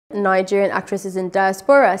Nigerian actresses in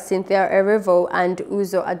diaspora Cynthia Erivo and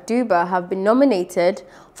Uzo Aduba have been nominated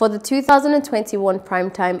for the 2021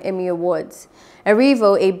 Primetime Emmy Awards.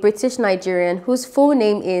 Erivo, a British Nigerian whose full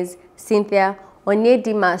name is Cynthia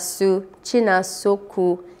Onyedimasu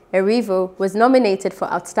Chinasoku Erivo, was nominated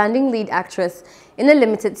for Outstanding Lead Actress in a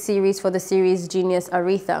limited series for the series Genius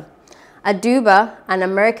Aretha. Aduba, an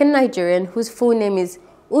American Nigerian whose full name is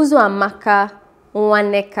Uzoamaka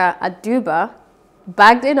Nwaneka Aduba,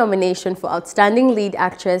 bagged a nomination for Outstanding Lead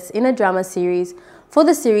Actress in a Drama Series for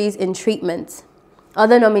the series In Treatment.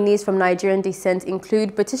 Other nominees from Nigerian descent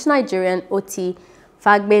include British-Nigerian Oti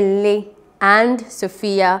Fagbele and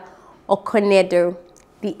Sophia Okonedo.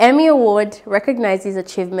 The Emmy Award recognizes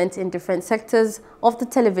achievement in different sectors of the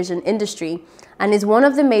television industry and is one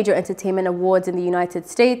of the major entertainment awards in the United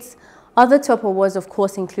States. Other top awards, of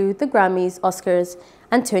course, include the Grammys, Oscars,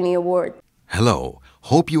 and Tony Award. Hello,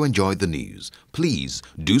 hope you enjoyed the news. Please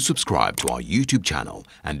do subscribe to our YouTube channel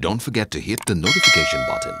and don't forget to hit the notification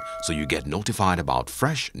button so you get notified about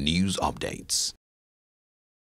fresh news updates.